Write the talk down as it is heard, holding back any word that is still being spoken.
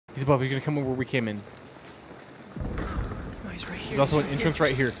He's above. He's gonna come over where we came in. No, he's right here. There's also an entrance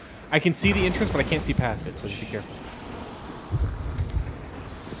right here. I can see the entrance, but I can't see past it, so just be careful.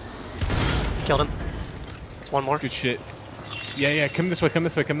 Killed him. There's one more. Good shit. Yeah, yeah. Come this way. Come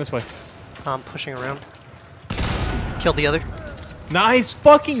this way. Come this way. I'm pushing around. Killed the other. Nice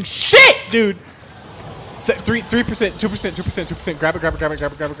fucking shit, dude. 3%, 2%, 2%, 2%. Grab it. Grab it. Grab it.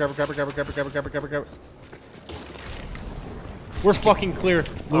 Grab it. Grab it. Grab it. Grab it. Grab it. Grab it. Grab it. Grab it. Grab it. Grab it. We're fucking clear.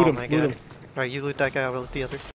 Loot him. Oh my Loot god. him. Alright, you loot that guy, I will loot the other.